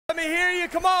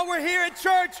Come on, we're here at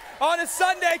church on a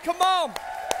Sunday. Come on.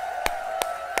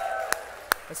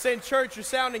 Ascent Church, you're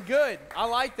sounding good. I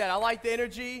like that. I like the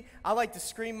energy. I like to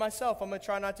scream myself. I'm going to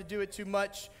try not to do it too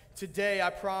much today. I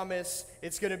promise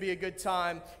it's going to be a good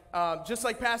time. Just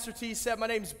like Pastor T said, my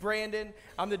name's Brandon.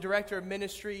 I'm the Director of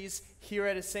Ministries here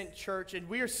at Ascent Church, and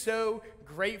we are so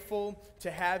grateful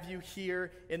to have you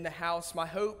here in the house. My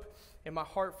hope and my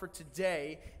heart for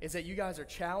today is that you guys are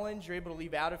challenged. You're able to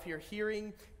leave out of here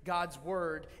hearing God's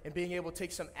word and being able to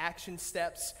take some action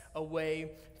steps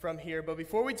away from here. But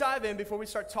before we dive in, before we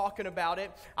start talking about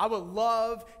it, I would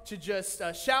love to just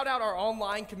shout out our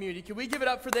online community. Can we give it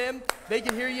up for them? They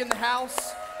can hear you in the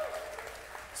house.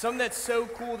 Something that's so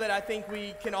cool that I think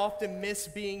we can often miss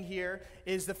being here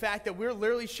is the fact that we're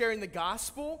literally sharing the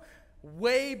gospel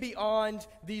way beyond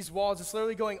these walls. It's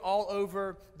literally going all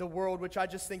over the world, which I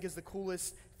just think is the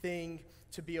coolest thing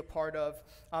to be a part of.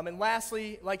 And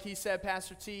lastly, like he said,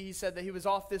 Pastor T, he said that he was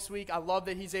off this week. I love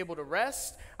that he's able to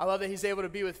rest. I love that he's able to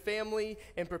be with family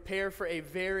and prepare for a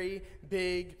very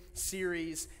big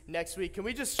series next week. Can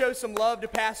we just show some love to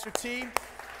Pastor T?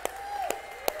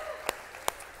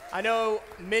 I know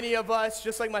many of us,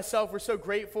 just like myself, we're so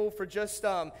grateful for just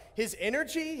his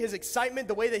energy, his excitement,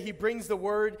 the way that he brings the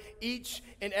word each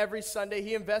and every Sunday.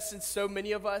 He invests in so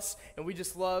many of us, and we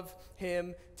just love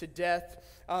him to death.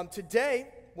 Today,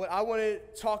 what I want to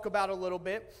talk about a little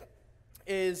bit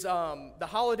is the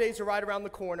holidays are right around the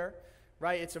corner,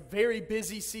 right? It's a very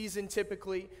busy season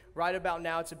typically right about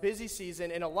now. It's a busy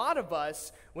season, and a lot of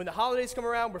us, when the holidays come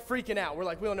around, we're freaking out. We're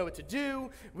like, we don't know what to do.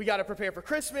 We got to prepare for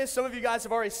Christmas. Some of you guys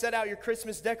have already set out your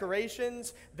Christmas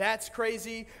decorations. That's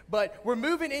crazy. But we're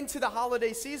moving into the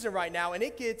holiday season right now, and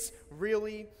it gets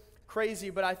really crazy.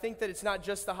 But I think that it's not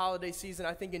just the holiday season.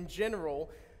 I think in general,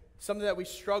 something that we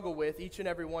struggle with, each and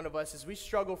every one of us, is we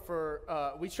struggle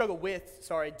with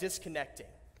disconnecting.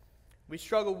 We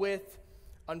struggle with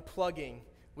unplugging.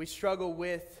 We struggle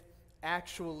with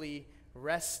actually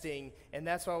resting, and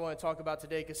that's what I want to talk about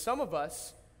today, because some of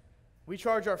us, we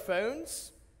charge our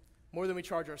phones more than we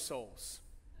charge our souls.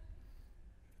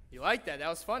 You like that? That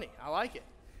was funny. I like it.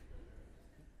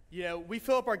 You know, we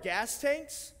fill up our gas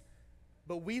tanks,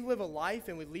 but we live a life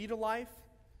and we lead a life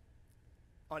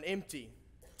on empty,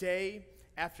 day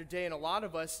after day, and a lot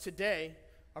of us today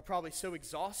are probably so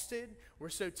exhausted, we're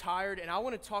so tired, and I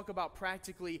want to talk about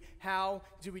practically how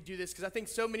do we do this, because I think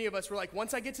so many of us were like,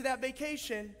 once I get to that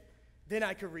vacation, then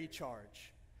I could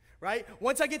recharge, right?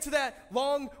 Once I get to that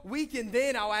long weekend,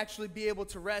 then I'll actually be able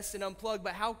to rest and unplug.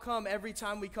 But how come every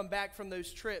time we come back from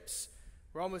those trips,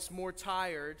 we're almost more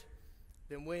tired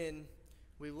than when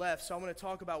we left? So I want to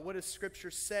talk about, what does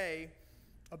Scripture say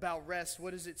about rest?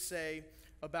 What does it say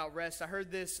about rest? I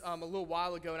heard this a little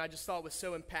while ago, and I just thought it was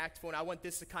so impactful, and I want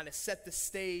this to kind of set the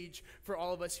stage for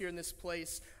all of us here in this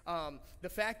place. The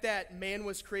fact that man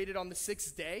was created on the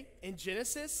sixth day in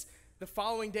Genesis, the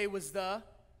following day was the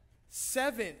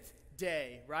seventh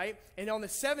day, right? And on the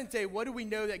seventh day, what do we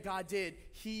know that God did?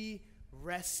 He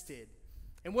rested.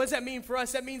 And what does that mean for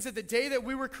us? That means that the day that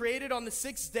we were created on the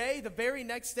sixth day, the very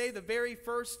next day, the very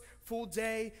first full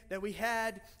day that we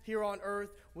had here on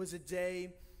earth was a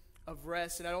day of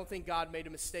rest. And I don't think God made a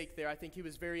mistake there. I think he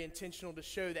was very intentional to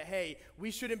show that, hey,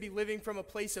 we shouldn't be living from a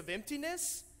place of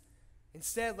emptiness.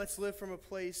 Instead, let's live from a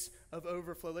place of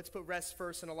overflow. Let's put rest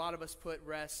first, and a lot of us put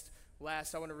rest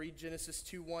last. I want to read Genesis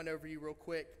 2:1 over you real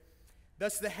quick.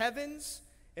 Thus the heavens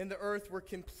and the earth were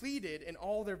completed in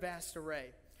all their vast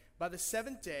array. By the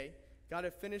seventh day, God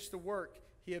had finished the work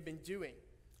he had been doing.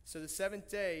 So the seventh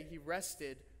day, he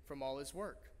rested from all his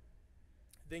work.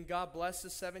 Then God blessed the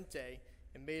seventh day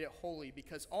and made it holy,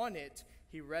 because on it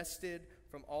he rested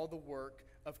from all the work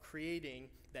of creating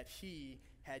that he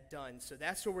had done. So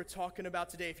that's what we're talking about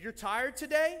today. If you're tired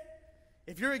today,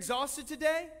 if you're exhausted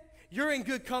today, you're in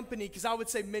good company, because I would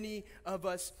say many of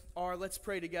us are. Let's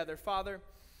pray together. Father,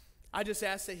 I just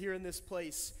ask that here in this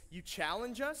place, you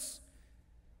challenge us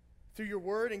through your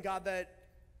word, and God, that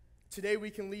today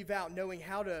we can leave out knowing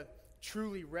how to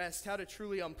truly rest, how to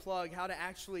truly unplug, how to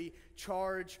actually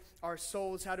charge our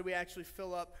souls, how do we actually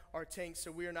fill up our tanks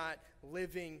so we are not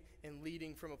living and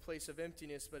leading from a place of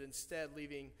emptiness, but instead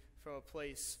leaving from a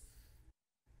place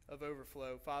of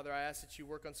overflow. Father, I ask that you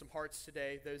work on some hearts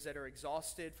today, those that are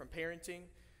exhausted from parenting,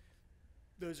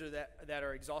 those that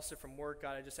are exhausted from work.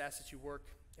 God, I just ask that you work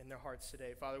in their hearts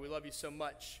today. Father, we love you so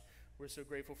much. We're so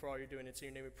grateful for all you're doing. It's in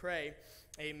your name we pray.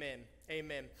 Amen.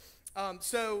 Amen.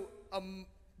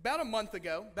 About a month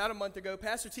ago,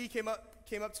 Pastor T came up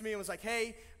to me and was like,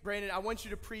 hey, Brandon, I want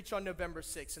you to preach on November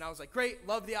 6th. And I was like, great,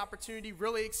 love the opportunity,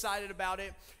 really excited about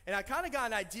it. And I kind of got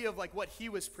an idea of like what he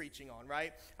was preaching on,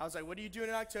 right? I was like, what are you doing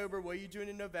in October? What are you doing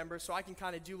in November? So I can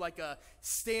kind of do like a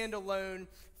standalone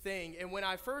thing. And when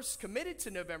I first committed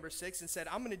to November 6th and said,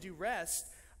 I'm going to do rest,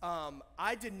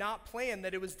 I did not plan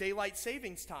that it was daylight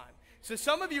savings time. So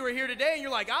some of you are here today and you're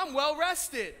like, I'm well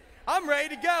rested. I'm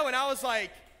ready to go. And I was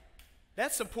like,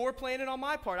 that's some poor planning on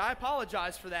my part. I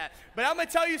apologize for that. But I'm going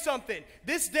to tell you something.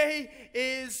 This day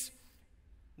is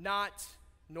not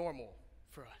normal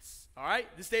for us. All right?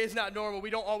 This day is not normal. We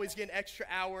don't always get an extra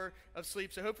hour of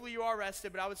sleep. So hopefully you are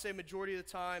rested, but I would say majority of the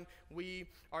time we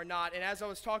are not. And as I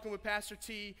was talking with Pastor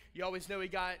T, you always know he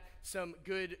got some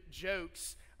good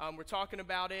jokes. We're talking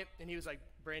about it, and he was like,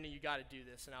 Brandon, you got to do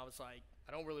this. And I was like,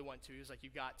 I don't really want to. He was like, you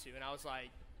got to. And I was like,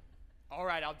 all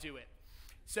right, I'll do it.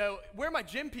 So where are my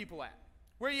gym people at?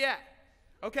 Where are you at?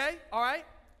 Okay, all right.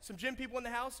 Some gym people in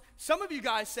the house. Some of you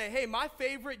guys say, hey, my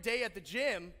favorite day at the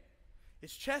gym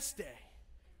is chest day,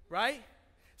 right?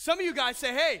 Some of you guys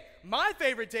say, hey, my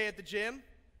favorite day at the gym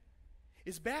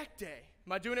is back day.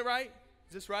 Am I doing it right?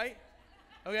 Is this right?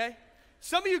 Okay.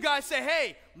 Some of you guys say,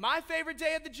 hey, my favorite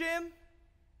day at the gym,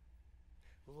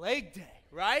 leg day,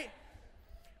 right?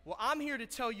 Well, I'm here to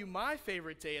tell you my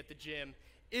favorite day at the gym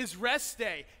is rest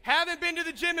day. Haven't been to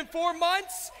the gym in 4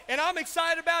 months, and I'm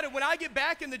excited about it. When I get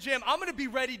back in the gym, I'm going to be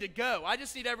ready to go. I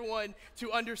just need everyone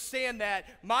to understand that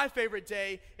my favorite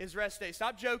day is rest day.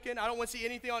 Stop joking. I don't want to see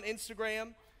anything on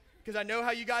Instagram because I know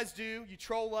how you guys do. You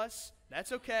troll us.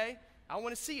 That's okay. I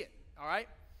want to see it, all right?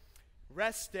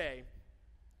 Rest day.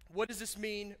 What does this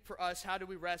mean for us? How do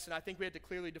we rest? And I think we have to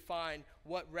clearly define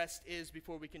what rest is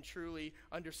before we can truly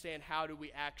understand how do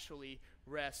we actually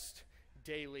rest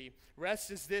daily.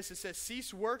 Rest is this. It says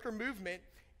cease work or movement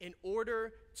in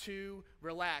order to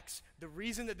relax. The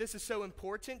reason that this is so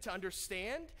important to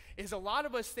understand is a lot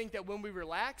of us think that when we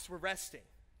relax, we're resting.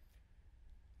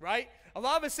 Right? A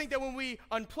lot of us think that when we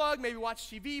unplug, maybe watch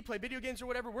TV, play video games or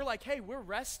whatever, we're like, hey, we're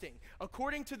resting.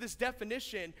 According to this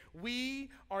definition, we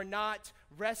are not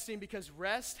resting because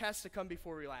rest has to come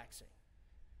before relaxing.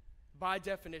 By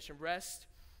definition, rest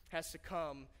has to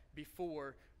come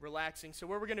before relaxing. So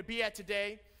where we're going to be at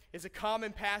today is a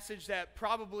common passage that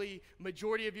probably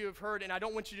majority of you have heard, and I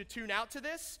don't want you to tune out to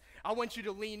this. I want you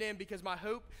to lean in because my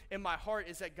hope in my heart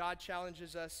is that God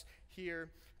challenges us here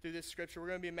through this scripture. We're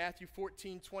going to be in Matthew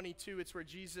 14:22. It's where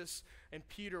Jesus and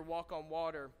Peter walk on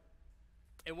water.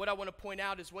 And what I want to point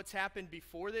out is what's happened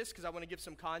before this, because I want to give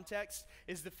some context,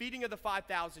 is the feeding of the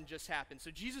 5,000 just happened.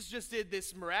 So Jesus just did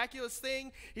this miraculous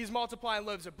thing. He's multiplying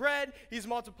loaves of bread. He's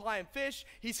multiplying fish.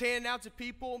 He's handing out to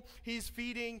people. He's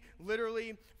feeding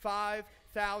literally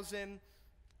 5,000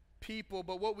 people.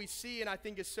 But what we see, and I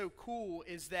think is so cool,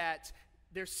 is that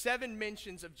there's 7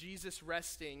 mentions of Jesus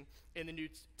resting in the New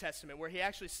Testament where he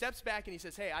actually steps back and he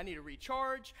says, hey, I need to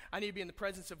recharge. I need to be in the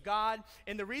presence of God.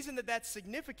 And the reason that that's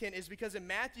significant is because in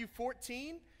Matthew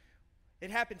 14,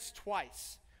 it happens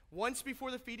twice. Once before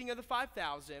the feeding of the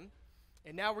 5,000,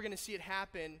 and now we're going to see it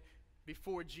happen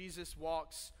before Jesus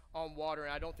walks on water.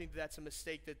 And I don't think that's a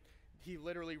mistake that he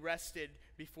literally rested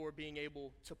before being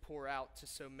able to pour out to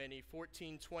so many.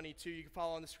 14:22, you can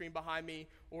follow on the screen behind me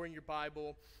or in your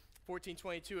Bible.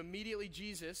 14:22, immediately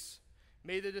Jesus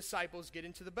made the disciples get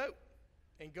into the boat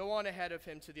and go on ahead of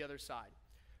him to the other side,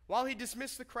 while he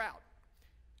dismissed the crowd.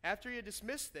 After he had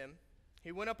dismissed them,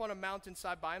 he went up on a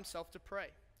mountainside by himself to pray.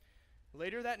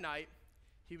 Later that night,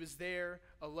 he was there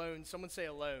alone. Someone say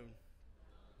alone.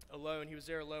 Alone. He was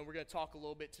there alone. We're going to talk a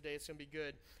little bit today. It's going to be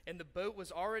good. And the boat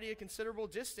was already a considerable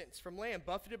distance from land,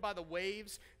 buffeted by the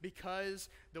waves because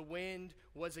the wind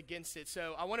was against it.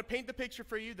 So I want to paint the picture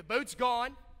for you. The boat's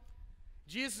gone.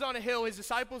 Jesus is on a hill. His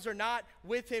disciples are not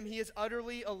with him. He is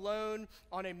utterly alone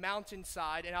on a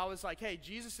mountainside. And I was like, hey,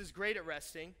 Jesus is great at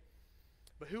resting,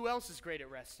 but who else is great at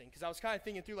resting? Because I was kind of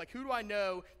thinking through, like, who do I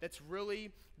know that's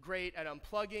really great at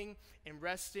unplugging and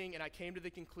resting? And I came to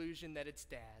the conclusion that it's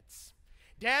dads.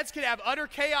 Dads could have utter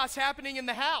chaos happening in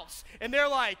the house. And they're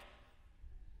like,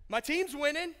 my team's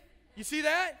winning. You see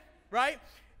that? Right?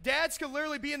 Dads could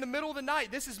literally be in the middle of the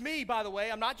night. This is me, by the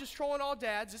way. I'm not just trolling all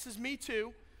dads. This is me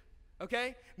too.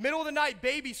 Okay? Middle of the night,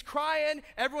 baby's crying,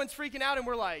 everyone's freaking out, and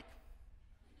we're like,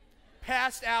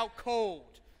 passed out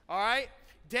cold. All right?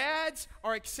 Dads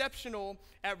are exceptional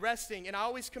at resting, and I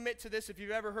always commit to this. If you've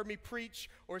ever heard me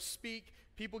preach or speak,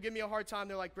 people give me a hard time.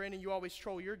 They're like, Brandon, you always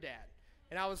troll your dad.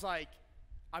 And I was like,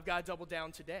 I've got to double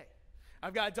down today.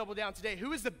 I've got to double down today.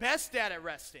 Who is the best dad at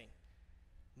resting?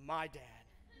 My dad.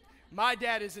 My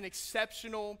dad is an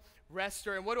exceptional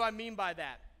rester, and what do I mean by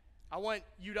that? I want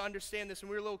you to understand this. When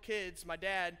we were little kids, my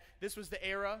dad, this was the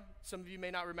era, some of you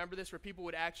may not remember this, where people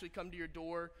would actually come to your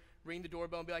door, ring the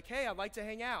doorbell, and be like, hey, I'd like to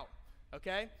hang out,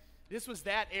 okay? This was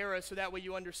that era, so that way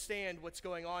you understand what's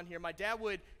going on here. My dad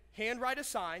would handwrite a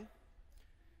sign,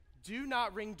 do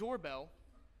not ring doorbell,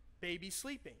 baby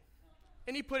sleeping.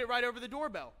 And he put it right over the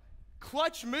doorbell.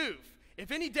 Clutch move.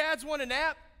 If any dads want a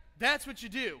nap, that's what you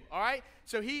do, all right?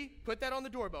 So he put that on the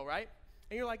doorbell, right?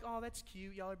 And you're like, oh, that's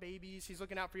cute. Y'all are babies. He's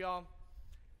looking out for y'all.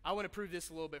 I want to prove this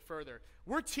a little bit further.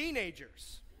 We're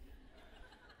teenagers.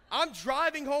 I'm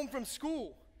driving home from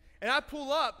school, and I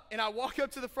pull up, and I walk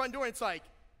up to the front door, and it's like,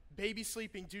 baby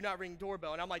sleeping, do not ring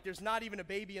doorbell. And I'm like, there's not even a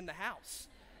baby in the house.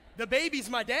 The baby's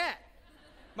my dad.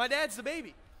 My dad's the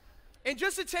baby. And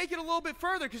just to take it a little bit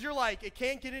further, because you're like, it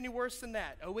can't get any worse than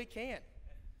that. Oh, it can.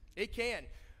 It can.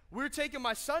 We're taking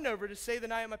my son over to stay the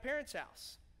night at my parents'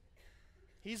 house.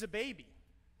 He's a baby.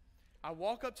 I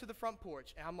walk up to the front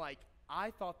porch, and I'm like,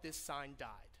 I thought this sign died.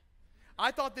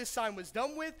 I thought this sign was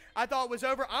done with. I thought it was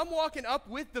over. I'm walking up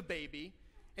with the baby,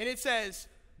 and it says,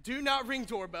 do not ring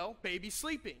doorbell, baby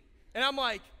sleeping. And I'm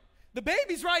like, the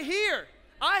baby's right here.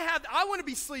 I want to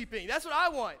be sleeping. That's what I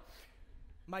want.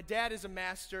 My dad is a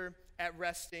master at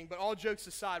resting, but all jokes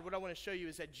aside, what I want to show you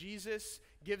is that Jesus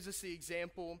gives us the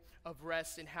example of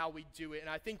rest and how we do it, and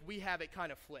I think we have it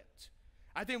kind of flipped.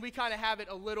 I think we kind of have it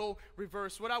a little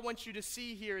reversed. What I want you to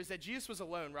see here is that Jesus was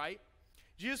alone, right?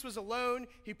 Jesus was alone.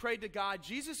 He prayed to God.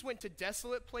 Jesus went to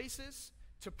desolate places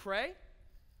to pray.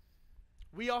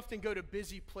 We often go to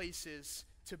busy places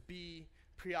to be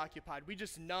preoccupied. We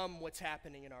just numb what's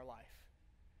happening in our life.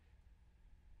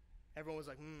 Everyone was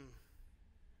like,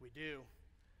 we do.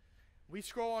 We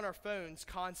scroll on our phones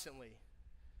constantly.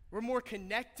 We're more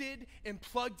connected and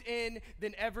plugged in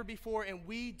than ever before, and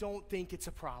we don't think it's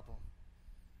a problem.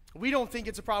 We don't think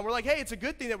it's a problem. We're like, hey, it's a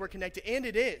good thing that we're connected, and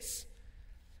it is.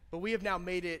 But we have now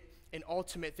made it an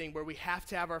ultimate thing where we have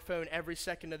to have our phone every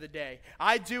second of the day.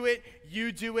 I do it,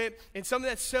 you do it, and something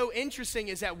that's so interesting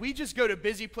is that we just go to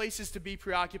busy places to be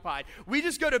preoccupied. We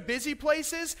just go to busy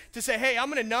places to say, hey, I'm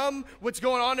going to numb what's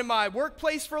going on in my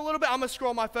workplace for a little bit. I'm going to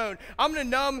scroll my phone. I'm going to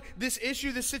numb this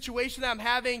issue, this situation that I'm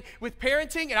having with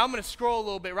parenting, and I'm going to scroll a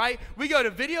little bit, right? We go to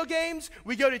video games,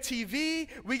 we go to TV,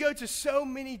 we go to so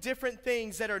many different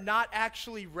things that are not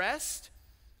actually rest.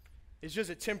 It's just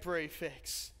a temporary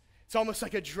fix. It's almost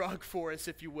like a drug for us,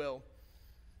 if you will.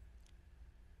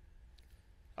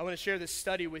 I want to share this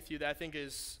study with you that I think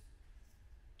is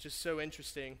just so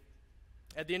interesting.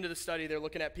 At the end of the study, they're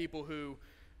looking at people who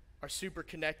are super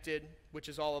connected, which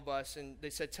is all of us, and they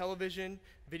said television,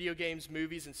 video games,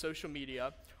 movies, and social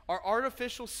media are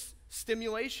artificial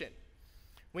stimulation.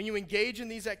 When you engage in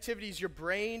these activities, your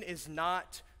brain is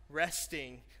not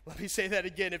resting. Let me say that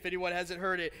again if anyone hasn't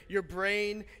heard it. Your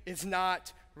brain is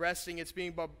not resting. It's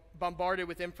being bombarded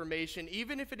with information,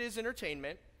 even if it is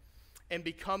entertainment, and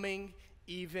becoming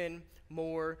even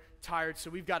more tired. So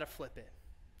we've got to flip it.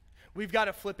 We've got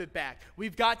to flip it back.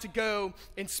 We've got to go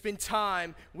and spend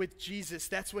time with Jesus.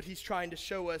 That's what he's trying to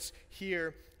show us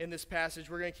here in this passage.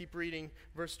 We're going to keep reading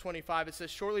verse 25. It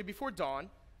says, shortly before dawn,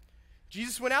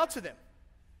 Jesus went out to them.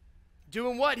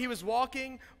 Doing what? He was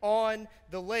walking on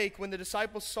the lake. When the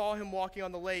disciples saw him walking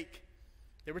on the lake,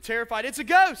 they were terrified. It's a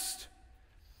ghost,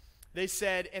 they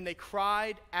said, and they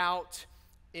cried out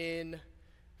in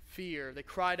fear. They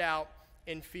cried out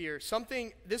in fear.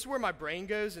 This is where my brain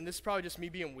goes, and this is probably just me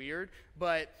being weird,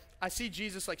 but I see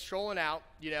Jesus like strolling out,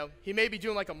 he may be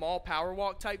doing like a mall power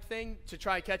walk type thing to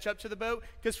try and catch up to the boat,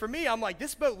 because for me, I'm like,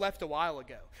 this boat left a while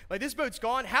ago. Like, this boat's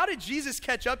gone. How did Jesus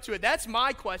catch up to it? That's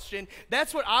my question.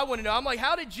 That's what I want to know. I'm like,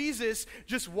 how did Jesus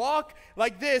just walk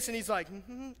like this? And he's like,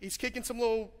 he's kicking some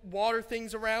little water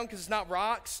things around because it's not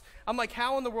rocks. I'm like,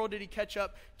 how in the world did he catch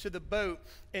up to the boat?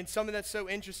 And something that's so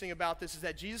interesting about this is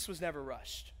that Jesus was never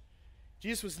rushed.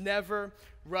 Jesus was never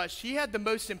rushed. He had the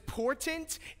most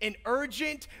important and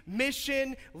urgent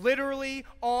mission literally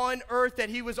on earth that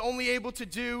he was only able to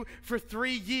do for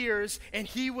 3 years, and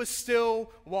he was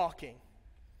still walking.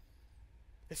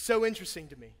 It's so interesting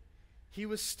to me. He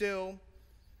was still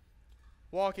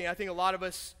walking. I think a lot of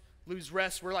us lose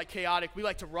rest. We're like chaotic. We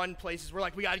like to run places. We're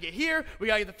like, we got to get here. We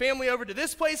got to get the family over to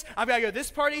this place. I've got to go to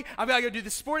this party. I've got to go do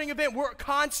this sporting event. We're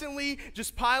constantly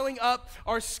just piling up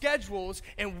our schedules,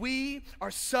 and we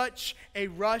are such a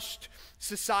rushed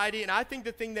society. And I think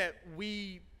the thing that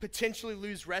we potentially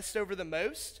lose rest over the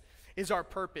most is our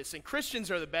purpose. And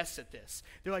Christians are the best at this.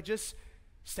 They're like, just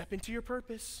step into your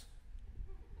purpose.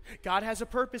 God has a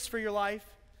purpose for your life.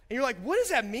 And you're like, what does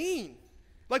that mean?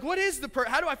 Like, what is the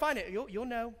how do I find it? You'll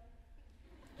know.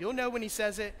 You'll know when he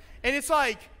says it. And it's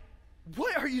like,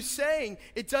 What are you saying?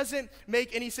 It doesn't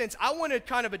make any sense. I want to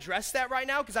kind of address that right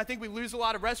now because I think we lose a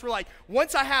lot of rest. We're like,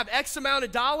 once I have X amount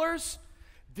of dollars,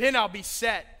 then I'll be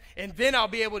set. And then I'll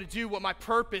be able to do what my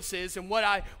purpose is and what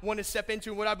I want to step into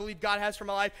and what I believe God has for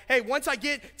my life. Hey, once I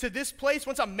get to this place,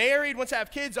 once I'm married, once I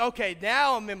have kids, okay,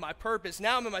 now I'm in my purpose.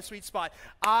 Now I'm in my sweet spot.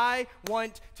 I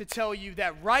want to tell you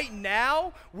that right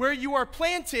now, where you are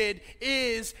planted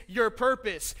is your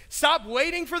purpose. Stop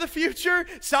waiting for the future.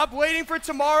 Stop waiting for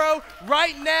tomorrow.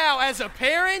 Right now, as a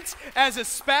parent, as a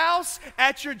spouse,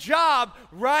 at your job,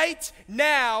 right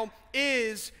now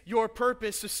is your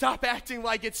purpose. So stop acting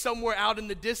like it's somewhere out in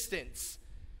the distance.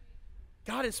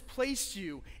 God has placed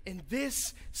you in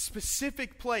this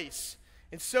specific place.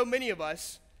 And so many of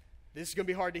us, this is going to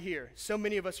be hard to hear, so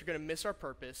many of us are going to miss our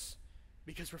purpose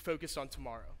because we're focused on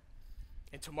tomorrow.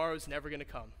 And tomorrow is never going to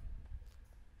come.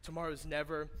 Tomorrow is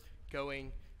never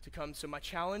going to come. So my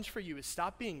challenge for you is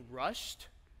stop being rushed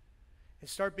and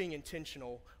start being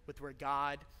intentional with where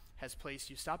God has placed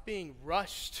you. Stop being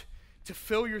rushed to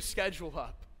fill your schedule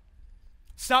up.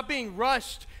 Stop being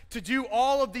rushed to do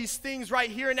all of these things right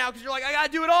here and now because you're like, I got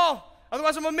to do it all.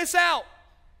 Otherwise, I'm going to miss out.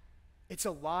 It's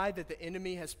a lie that the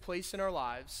enemy has placed in our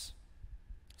lives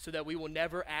so that we will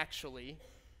never actually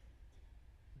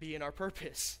be in our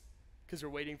purpose because we're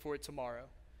waiting for it tomorrow.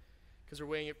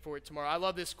 I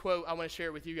love this quote. I want to share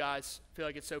it with you guys. I feel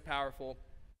like it's so powerful.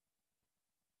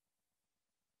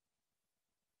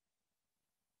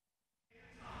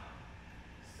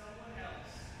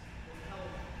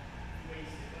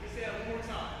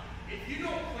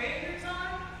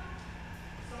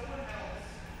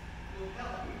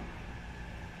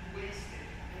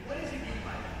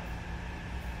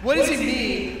 What does he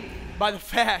mean by the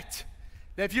fact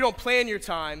that if you don't plan your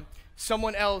time,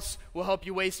 someone else will help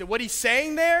you waste it? What he's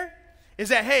saying there is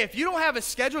that, hey, if you don't have a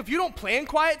schedule, if you don't plan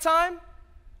quiet time,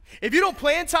 if you don't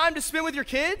plan time to spend with your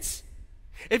kids,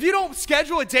 if you don't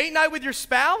schedule a date night with your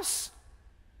spouse,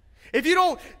 if you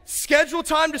don't schedule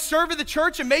time to serve in the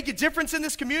church and make a difference in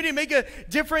this community and make a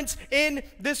difference in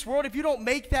this world, if you don't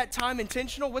make that time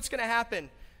intentional, what's going to happen?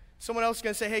 Someone else is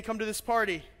going to say, hey, come to this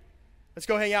party. Let's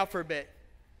go hang out for a bit.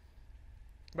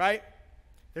 Right?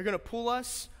 They're going to pull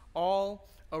us all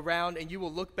around, and you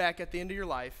will look back at the end of your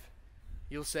life.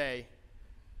 You'll say,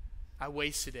 I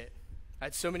wasted it. I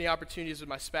had so many opportunities with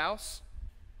my spouse.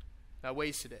 I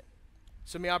wasted it.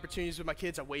 So many opportunities with my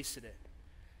kids. I wasted it.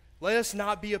 Let us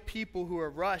not be a people who are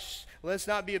rushed. Let us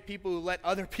not be a people who let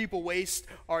other people waste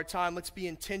our time. Let's be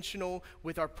intentional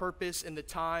with our purpose and the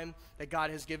time that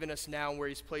God has given us now and where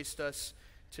he's placed us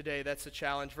today. That's the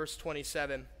challenge. Verse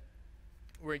 27.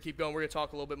 We're going to keep going. We're going to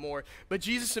talk a little bit more. But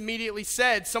Jesus immediately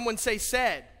said, someone say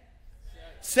said.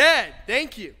 Said.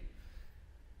 Thank you.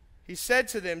 He said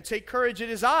to them, take courage, it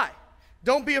is I.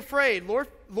 Don't be afraid.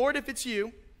 Lord, if it's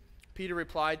you, Peter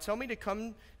replied, tell me to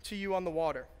come to you on the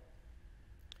water.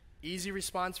 Easy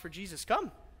response for Jesus.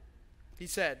 Come, he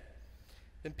said.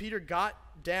 Then Peter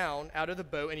got down out of the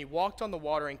boat and he walked on the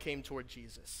water and came toward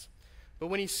Jesus. But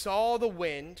when he saw the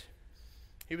wind,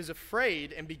 he was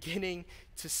afraid and beginning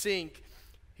to sink.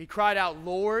 He cried out,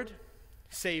 Lord,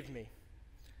 save me.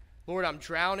 Lord, I'm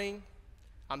drowning.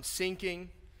 I'm sinking.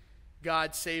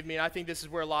 God, save me. And I think this is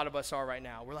where a lot of us are right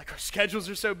now. We're like, our schedules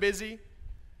are so busy.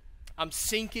 I'm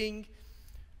sinking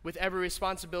with every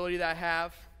responsibility that I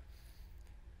have.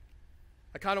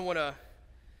 I kind of want to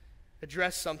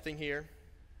address something here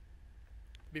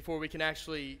before we can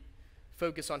actually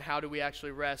focus on how do we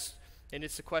actually rest. And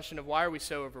it's the question of why are we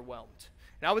so overwhelmed?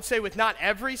 And I would say with not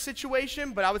every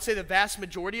situation, but I would say the vast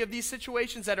majority of these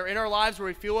situations that are in our lives where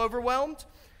we feel overwhelmed,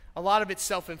 a lot of it's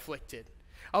self-inflicted.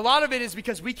 A lot of it is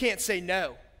because we can't say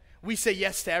no. We say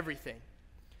yes to everything.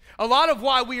 A lot of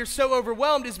why we are so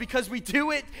overwhelmed is because we do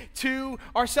it to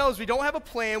ourselves. We don't have a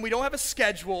plan. We don't have a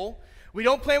schedule. We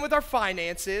don't plan with our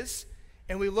finances.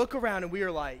 And we look around and we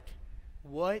are like,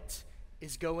 what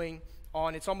is going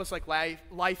on? It's almost like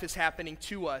life is happening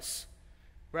to us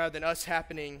rather than us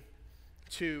happening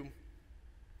to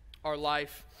our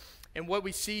life. And what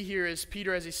we see here is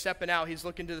Peter, as he's stepping out, he's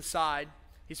looking to the side.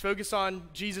 He's focused on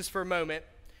Jesus for a moment,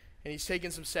 and he's taking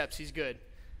some steps. He's good.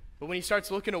 But when he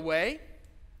starts looking away,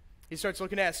 he starts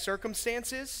looking at his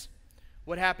circumstances,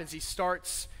 what happens? He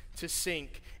starts to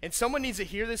sink. And someone needs to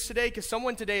hear this today, because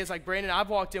someone today is like, Brandon, I've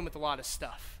walked in with a lot of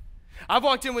stuff. I've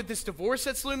walked in with this divorce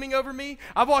that's looming over me.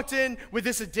 I've walked in with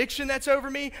this addiction that's over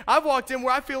me. I've walked in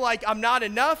where I feel like I'm not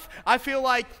enough. I feel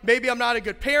like maybe I'm not a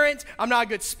good parent. I'm not a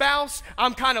good spouse.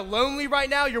 I'm kind of lonely right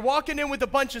now. You're walking in with a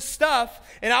bunch of stuff,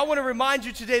 and I want to remind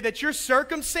you today that your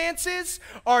circumstances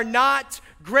are not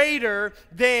greater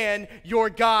than your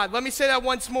God. Let me say that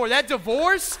once more. That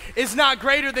divorce is not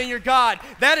greater than your God.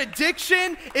 That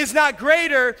addiction is not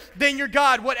greater than your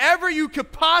God. Whatever you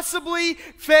could possibly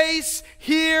face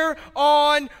here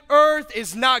on earth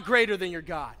is not greater than your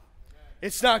God.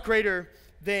 It's not greater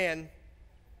than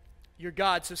your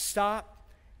God. So stop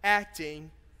acting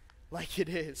like it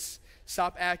is.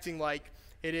 Stop acting like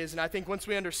it is. And I think once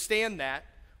we understand that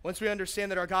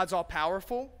our God's all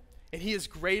powerful, and he is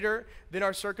greater than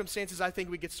our circumstances, I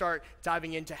think we could start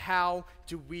diving into how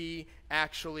do we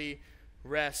actually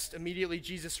rest. Immediately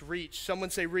Jesus reached. Someone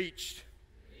say reached.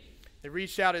 He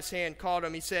reached out his hand, called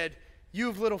him. He said, "You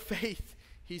have little faith,"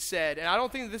 he said. And I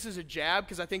don't think that this is a jab,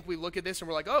 because I think we look at this and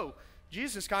we're like, oh,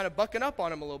 Jesus is kind of bucking up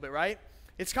on him a little bit, right?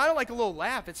 It's kind of like a little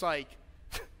laugh. It's like,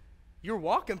 you're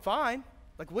walking fine.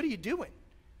 Like, what are you doing?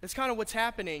 That's kind of what's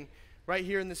happening right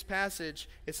here in this passage.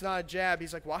 It's not a jab.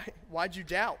 He's like, why'd you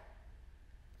doubt?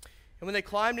 And when they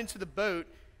climbed into the boat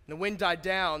and the wind died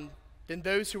down, then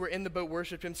those who were in the boat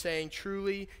worshiped him, saying,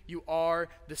 "Truly, you are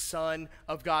the Son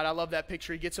of God." I love that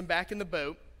picture. He gets them back in the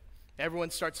boat.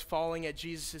 Everyone starts falling at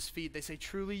Jesus' feet. They say,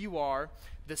 "Truly, you are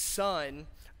the Son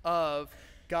of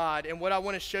God." And what I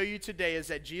want to show you today is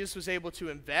that Jesus was able to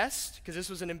invest, because this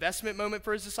was an investment moment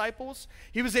for his disciples.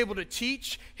 He was able to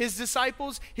teach his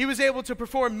disciples. He was able to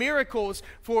perform miracles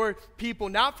for people,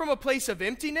 not from a place of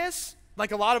emptiness,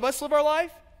 like a lot of us live our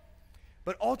life,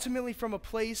 but ultimately from a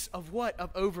place of what? Of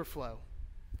overflow.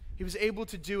 He was able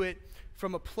to do it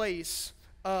from a place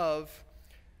of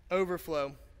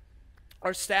overflow.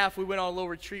 Our staff, we went on a little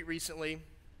retreat recently.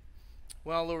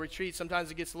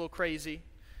 Sometimes it gets a little crazy.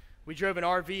 We drove an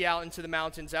RV out into the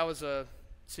mountains. That was a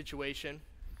situation.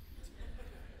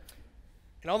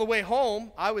 And on the way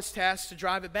home, I was tasked to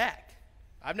drive it back.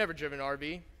 I've never driven an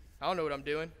RV. I don't know what I'm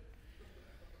doing.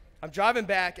 I'm driving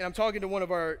back, and I'm talking to one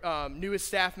of our newest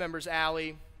staff members,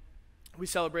 Allie. We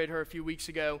celebrated her a few weeks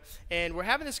ago, and we're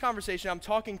having this conversation. I'm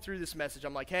talking through this message.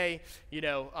 I'm like, hey,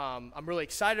 I'm really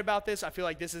excited about this. I feel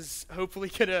like this is hopefully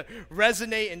going to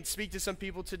resonate and speak to some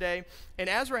people today. And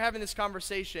as we're having this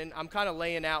conversation, I'm kind of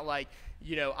laying out like,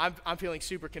 I'm feeling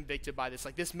super convicted by this.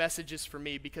 Like, this message is for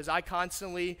me, because I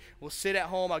constantly will sit at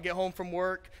home. I'll get home from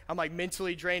work. I'm like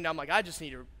mentally drained. I'm like, I just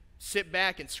need to sit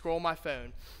back and scroll my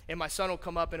phone. And my son will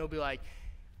come up and he'll be like,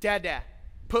 Dad,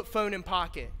 put phone in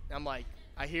pocket. And I'm like,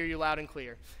 I hear you loud and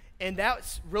clear. And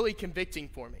that's really convicting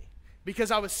for me, because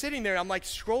I was sitting there and I'm like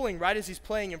scrolling right as he's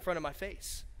playing in front of my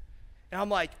face. And I'm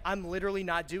like, I'm literally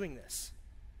not doing this.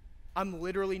 And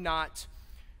I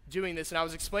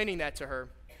was explaining that to her.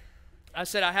 I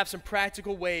said, I have some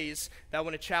practical ways that I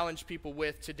want to challenge people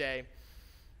with today.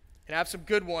 And I have some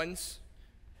good ones.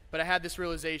 But I had this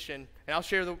realization, and I'll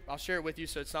share it with you,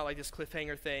 so it's not like this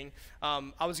cliffhanger thing.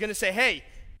 I was going to say, hey,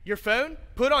 your phone,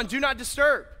 put on Do Not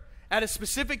Disturb at a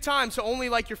specific time, so only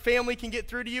like your family can get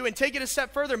through to you. And take it a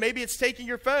step further. Maybe it's taking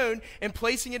your phone and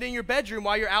placing it in your bedroom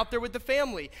while you're out there with the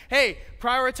family. Hey,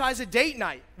 prioritize a date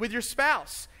night with your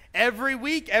spouse. Every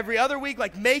week, every other week,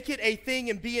 like make it a thing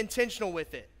and be intentional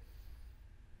with it.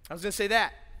 I was going to say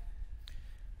that.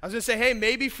 I was going to say, hey,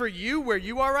 maybe for you, where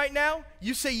you are right now,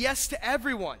 you say yes to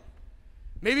everyone.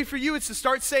 Maybe for you, it's to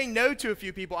start saying no to a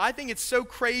few people. I think it's so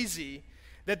crazy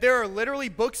that there are literally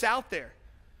books out there.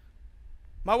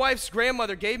 My wife's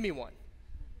grandmother gave me one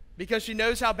because she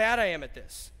knows how bad I am at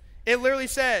this. It literally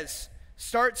says,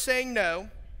 start saying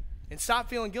no and stop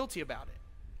feeling guilty about it.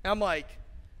 And I'm like,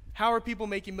 how are people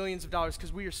making millions of dollars?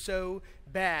 Because we are so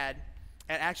bad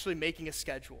at actually making a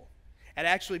schedule, at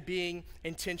actually being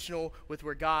intentional with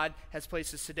where God has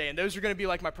placed us today. And those are going to be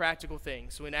like my practical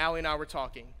things. So when Allie and I were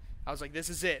talking, I was like, this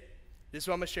is it. This is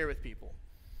what I'm going to share with people.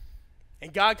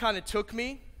 And God kind of took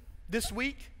me this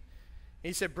week, and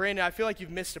he said, Brandon, I feel like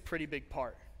you've missed a pretty big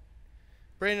part.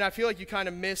 Brandon, I feel like you kind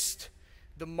of missed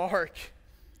the mark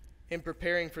in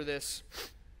preparing for this.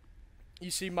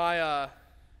 You see, my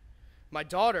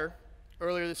daughter,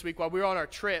 earlier this week, while we were on our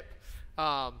trip,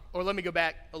 or let me go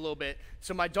back a little bit.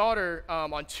 So my daughter,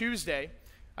 on Tuesday,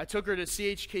 I took her to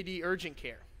CHKD urgent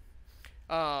care.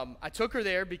 I took her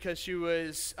there because she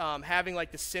was having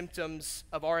like the symptoms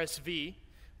of RSV,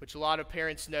 which a lot of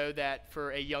parents know that for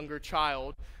a younger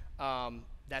child,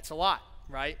 that's a lot,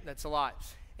 right? That's a lot.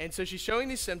 And so she's showing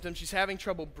these symptoms. She's having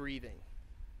trouble breathing.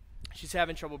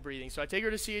 So I take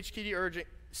her to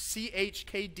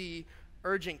CHKD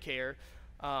urgent care,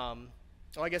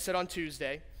 like I said, on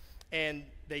Tuesday. And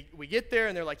we get there,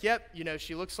 and they're like, yep,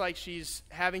 she looks like she's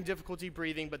having difficulty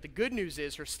breathing, but the good news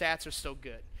is her stats are still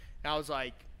good. And I was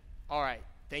like, all right,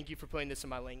 thank you for putting this in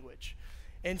my language.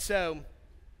 And so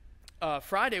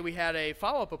Friday we had a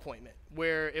follow-up appointment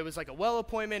where it was like a well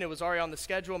appointment. It was already on the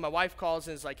schedule. My wife calls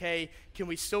and is like, hey, can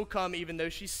we still come even though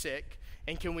she's sick?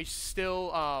 And can we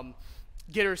still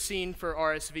get her seen for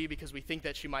RSV because we think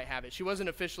that she might have it? She wasn't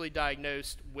officially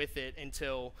diagnosed with it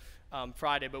until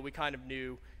Friday, but we kind of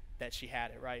knew that she had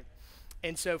it, right?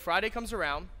 And so Friday comes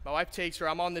around. My wife takes her.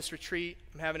 I'm on this retreat.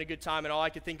 I'm having a good time, and all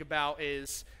I could think about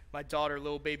is my daughter,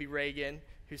 little baby Reagan,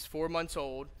 who's 4 months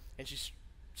old, and she's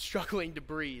struggling to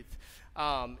breathe.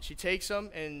 She takes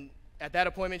them, and at that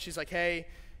appointment, she's like, hey,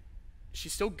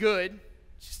 she's still good.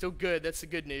 She's still good. That's the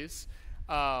good news.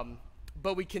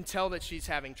 But we can tell that she's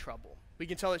having trouble. We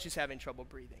can tell that she's having trouble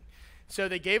breathing. So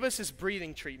they gave us this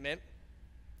breathing treatment,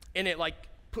 and it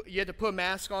you had to put a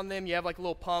mask on them. You have like a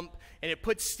little pump, and it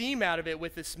puts steam out of it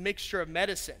with this mixture of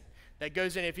medicine that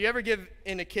goes in. If you ever give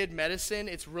in a kid medicine,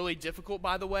 it's really difficult,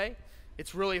 by the way.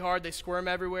 It's really hard. They squirm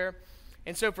everywhere.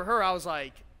 And so for her, I was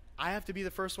like, I have to be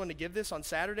the first one to give this on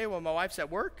Saturday while my wife's at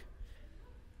work?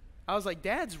 I was like,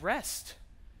 Dad's rest.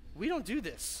 We don't do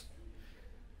this.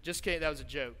 Just kidding. That was a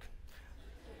joke.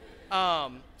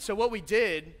 So what we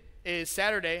did is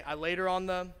Saturday, I laid her on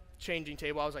the changing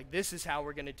table. I was like, this is how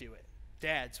we're going to do it.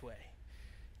 Dad's way.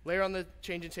 Lay her on the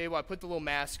changing table. I put the little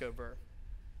mask over her.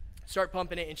 Start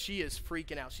pumping it, and she is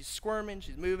freaking out. She's squirming.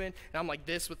 She's moving. And I'm like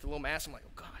this with the little mask. I'm like,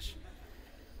 oh, gosh.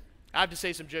 I have to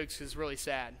say some jokes because it's really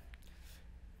sad.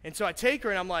 And so I take her,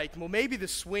 and I'm like, well, maybe the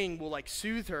swing will,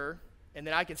 soothe her, and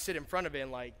then I can sit in front of it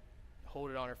and,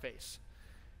 hold it on her face.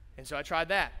 And so I tried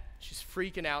that. She's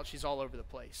freaking out. She's all over the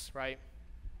place, right?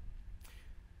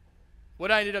 What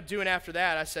I ended up doing after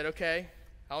that, I said, okay,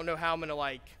 I don't know how I'm going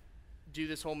to, do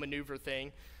this whole maneuver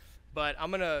thing, but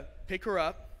I'm going to pick her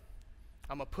up,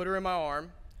 I'm going to put her in my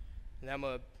arm, and I'm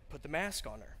going to put the mask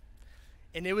on her.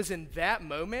 And it was in that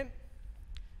moment,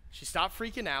 she stopped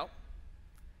freaking out,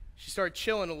 she started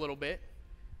chilling a little bit,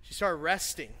 she started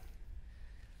resting.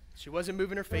 She wasn't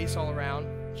moving her face all around,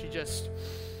 she just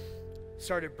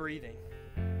started breathing.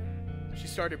 She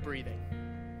started breathing.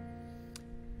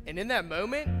 And in that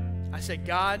moment, I said,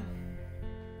 God,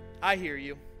 I hear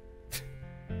you.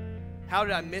 How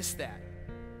did I miss that?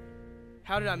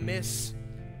 How did I miss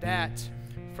that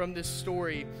from this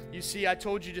story? You see, I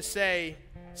told you to say,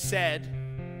 said.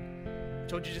 I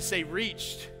told you to say,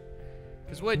 reached.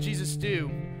 Because what did Jesus do?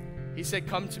 He said,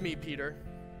 come to me, Peter.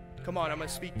 Come on, I'm going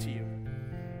to speak to you.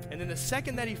 And then the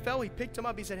second that he fell, he picked him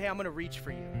up. He said, hey, I'm going to reach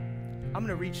for you. I'm going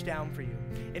to reach down for you.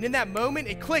 And in that moment,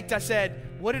 it clicked. I said,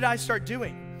 what did I start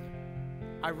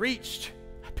doing? I reached.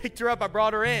 I picked her up. I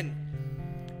brought her in.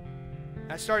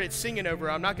 I started singing over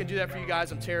her. I'm not going to do that for you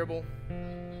guys. I'm terrible.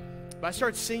 But I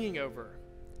started singing over her.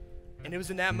 And it was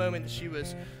in that moment that she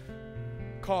was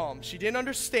calm. She didn't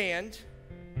understand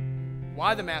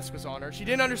why the mask was on her. She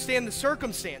didn't understand the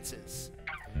circumstances.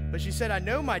 But she said, I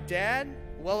know my dad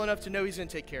well enough to know he's going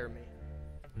to take care of me.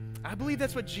 I believe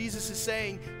that's what Jesus is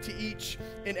saying to each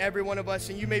and every one of us.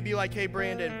 And you may be like, hey,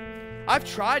 Brandon, I've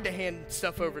tried to hand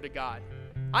stuff over to God.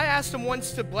 I asked him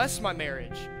once to bless my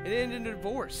marriage. It ended in a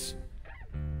divorce.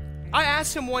 I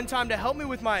asked him one time to help me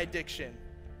with my addiction.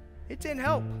 It didn't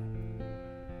help.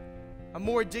 I'm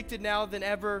more addicted now than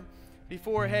ever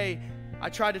before. Hey, I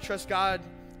tried to trust God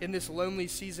in this lonely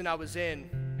season I was in.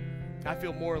 I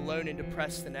feel more alone and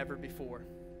depressed than ever before.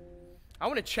 I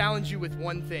want to challenge you with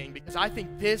one thing, because I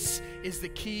think this is the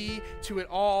key to it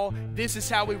all. This is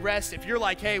how we rest. If you're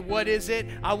like, hey, what is it?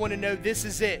 I want to know this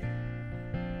is it.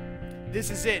 This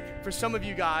is it. For some of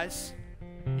you guys,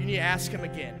 you need to ask him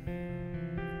again.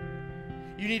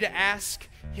 You need to ask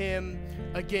him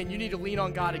again. You need to lean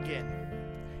on God again.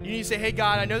 You need to say, hey,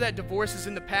 God, I know that divorce is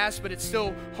in the past, but it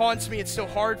still haunts me. It's still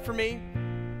hard for me.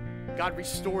 God,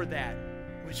 restore that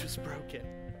which was broken.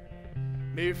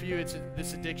 Maybe for you, it's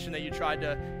this addiction that you tried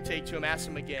to take to him. Ask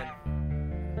him again.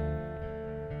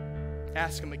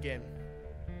 Ask him again.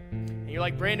 And you're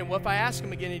like, Brandon, what if I ask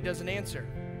him again and he doesn't answer?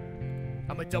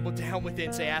 I'm going to double down with it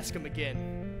and say, ask him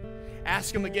again.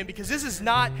 Ask him again, because this is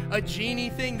not a genie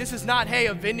thing. This is not, hey,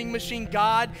 a vending machine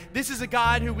God. This is a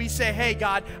God who we say, hey,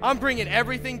 God, I'm bringing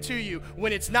everything to you.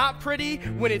 When it's not pretty,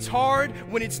 when it's hard,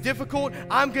 when it's difficult,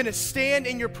 I'm going to stand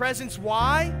in your presence.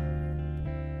 Why?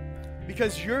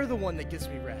 Because you're the one that gives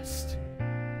me rest.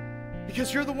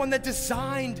 Because you're the one that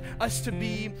designed us to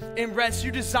be in rest.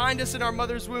 You designed us in our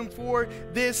mother's womb for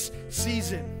this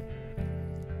season.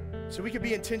 So we could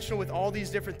be intentional with all these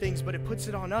different things, but it puts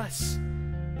it on us.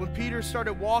 When Peter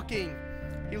started walking,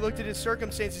 he looked at his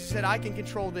circumstances. He said, I can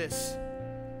control this.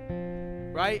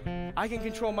 right? I can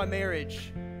control my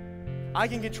marriage. I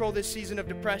can control this season of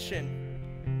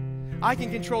depression. I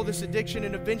can control this addiction,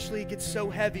 and eventually it gets so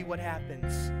heavy, what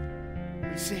happens?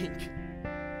 We sink.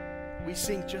 We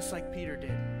sink just like Peter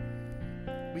did.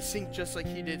 We sink just like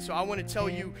he did. So I want to tell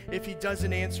you, if he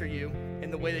doesn't answer you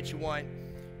in the way that you want,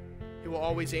 he will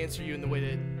always answer you in the way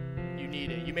that you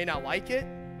need it. You may not like it.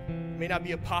 It may not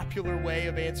be a popular way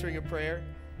of answering a prayer,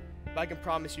 but I can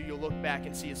promise you, you'll look back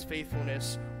and see his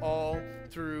faithfulness all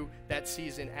through that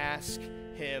season. Ask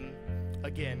him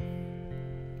again.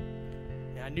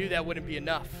 And I knew that wouldn't be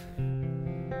enough.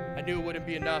 I knew it wouldn't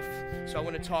be enough. So I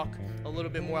want to talk a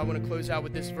little bit more. I want to close out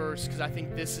with this verse because I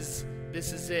think this is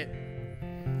it.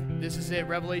 This is it.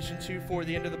 Revelation 2:4,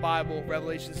 the end of the Bible.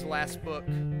 Revelation is the last book.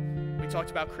 We talked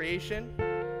about creation.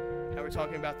 Now we're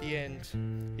talking about the end.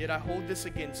 Yet I hold this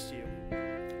against you.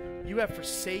 You have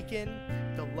forsaken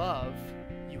the love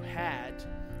you had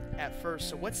at first.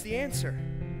 So what's the answer?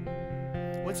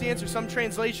 What's the answer? Some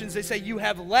translations, they say you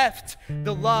have left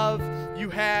the love you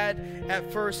had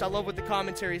at first. I love what the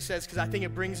commentary says because I think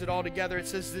it brings it all together. It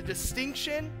says the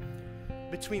distinction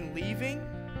between leaving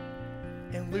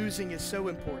and losing is so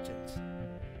important.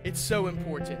 It's so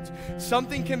important.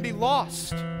 Something can be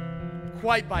lost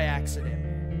quite by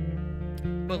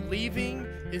accident, but leaving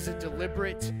is a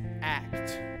deliberate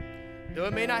act. Though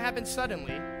it may not happen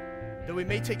suddenly, though we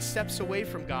may take steps away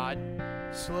from God,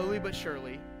 slowly but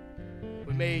surely,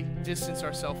 we may distance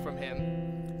ourselves from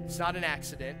him. It's not an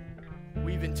accident.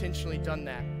 We've intentionally done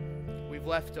that. We've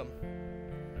left him.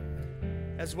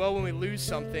 As well, when we lose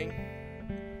something,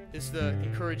 this is the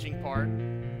encouraging part.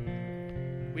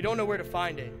 We don't know where to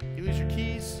find it. You lose your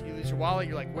keys, you lose your wallet,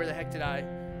 you're like, where the heck did I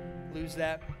lose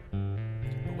that?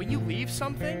 But when you leave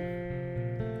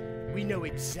something, we know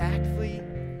exactly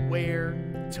where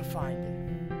to find it.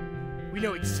 We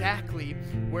know exactly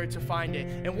where to find it.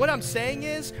 And what I'm saying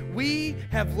is, we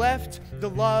have left the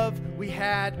love we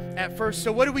had at first.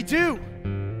 So what do?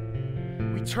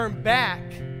 We turn back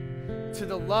to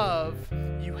the love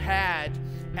you had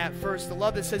at first. The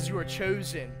love that says you are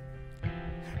chosen.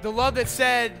 The love that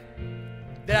said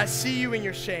that I see you in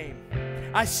your shame.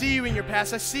 I see you in your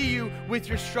past. I see you with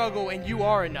your struggle, and you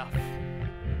are enough.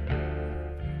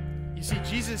 You see,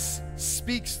 Jesus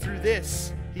speaks through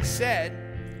this. He said,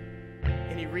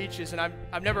 and he reaches, and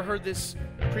I've never heard this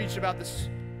preached about this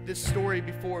story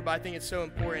before, but I think it's so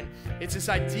important. It's this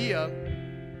idea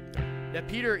that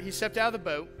Peter, he stepped out of the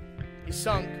boat, he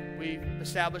sunk, we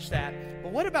established that,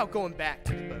 but what about going back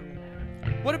to the boat?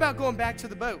 What about going back to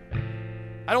the boat?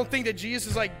 I don't think that Jesus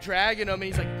is like dragging him and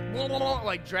he's like, blah, blah, blah,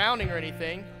 like drowning or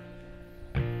anything.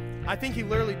 I think he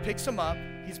literally picks him up,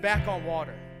 he's back on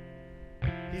water.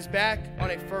 He's back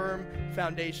on a firm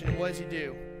foundation, and what does he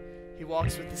do? He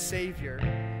walks with the Savior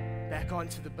back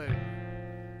onto the boat.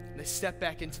 And they step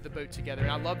back into the boat together.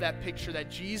 And I love that picture that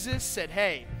Jesus said,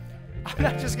 hey, I'm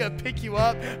not just going to pick you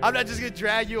up. I'm not just going to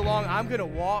drag you along. I'm going to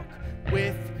walk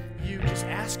with you. Just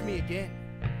ask me again.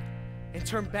 And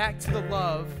turn back to the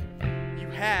love you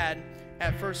had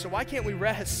at first. So why can't we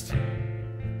rest?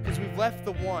 Because we've left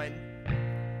the one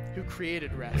who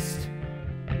created rest.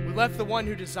 We left the one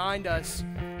who designed us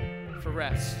for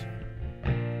rest.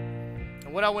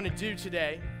 What I want to do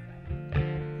today,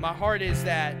 my heart is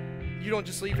that you don't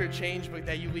just leave here changed, but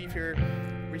that you leave here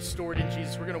restored in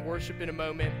Jesus. We're going to worship in a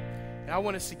moment, and I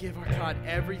want us to give our God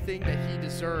everything that he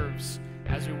deserves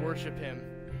as we worship him,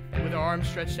 with our arms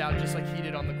stretched out just like he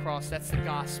did on the cross. That's the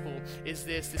gospel, is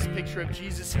this picture of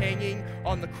Jesus hanging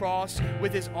on the cross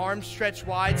with his arms stretched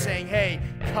wide saying, hey,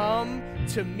 come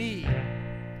to me.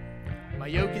 My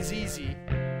yoke is easy.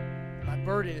 My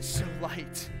burden is so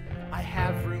light. I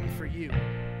have room for you.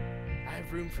 I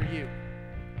have room for you.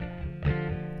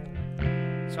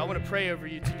 So I want to pray over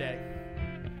you today.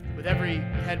 With every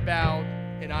head bowed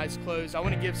and eyes closed, I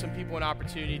want to give some people an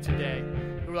opportunity today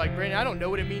who are like, Brandon, I don't know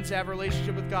what it means to have a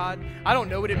relationship with God. I don't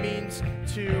know what it means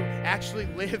to actually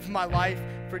live my life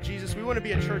for Jesus. We want to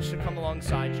be a church to come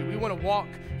alongside you. We want to walk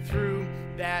through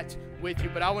that with you.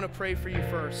 But I want to pray for you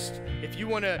first. If you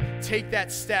want to take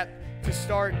that step to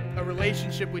start a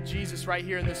relationship with Jesus right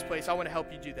here in this place, I want to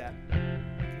help you do that.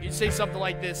 You'd say something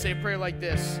like this, say a prayer like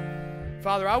this.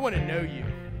 Father, I want to know you.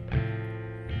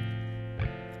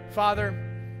 Father,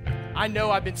 I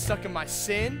know I've been stuck in my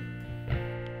sin.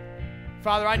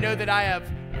 Father, I know that I have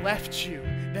left you,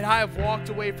 that I have walked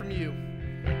away from you.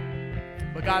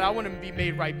 But God, I want to be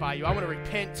made right by you. I want to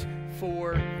repent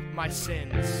for my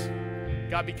sins.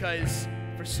 God, because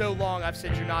for so long I've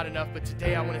said you're not enough, but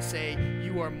today I want to say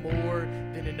you are more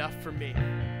than enough for me.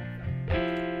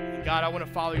 And God, I want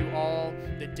to follow you all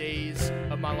the days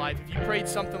of my life. If you prayed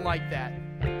something like that,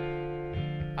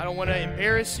 I don't want to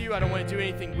embarrass you. I don't want to do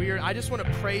anything weird. I just want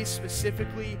to pray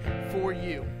specifically for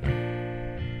you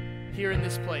here in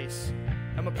this place.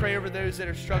 I'm going to pray over those that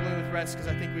are struggling with rest because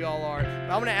I think we all are. But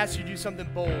I'm going to ask you to do something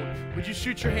bold. Would you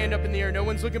shoot your hand up in the air? No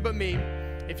one's looking but me.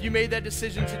 If you made that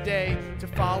decision today to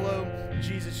follow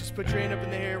Jesus, just put your hand up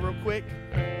in the air real quick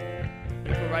and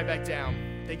put it right back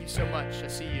down. Thank you so much. I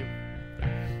see you.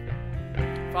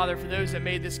 Father, for those that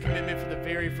made this commitment for the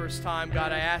very first time,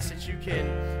 God, I ask that you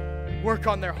can work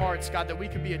on their hearts, God, that we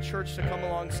could be a church to come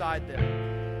alongside them.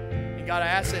 And God, I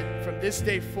ask that from this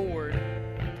day forward,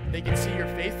 they can see your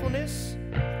faithfulness.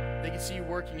 They can see you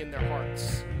working in their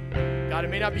hearts. God, it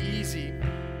may not be easy,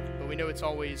 but we know it's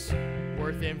always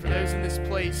worth it. And for those in this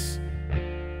place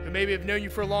who maybe have known you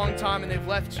for a long time and they've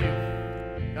left you,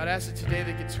 God, I ask that today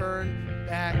they could turn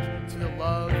back to the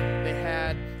love they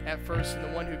had at first and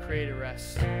the one who created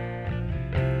rest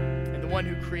and the one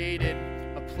who created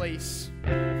a place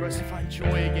for us to find joy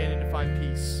again and to find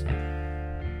peace.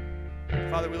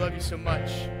 Father, we love you so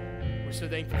much. We're so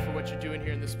thankful for what you're doing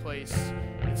here in this place.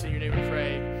 It's in your name we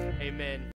pray. Amen.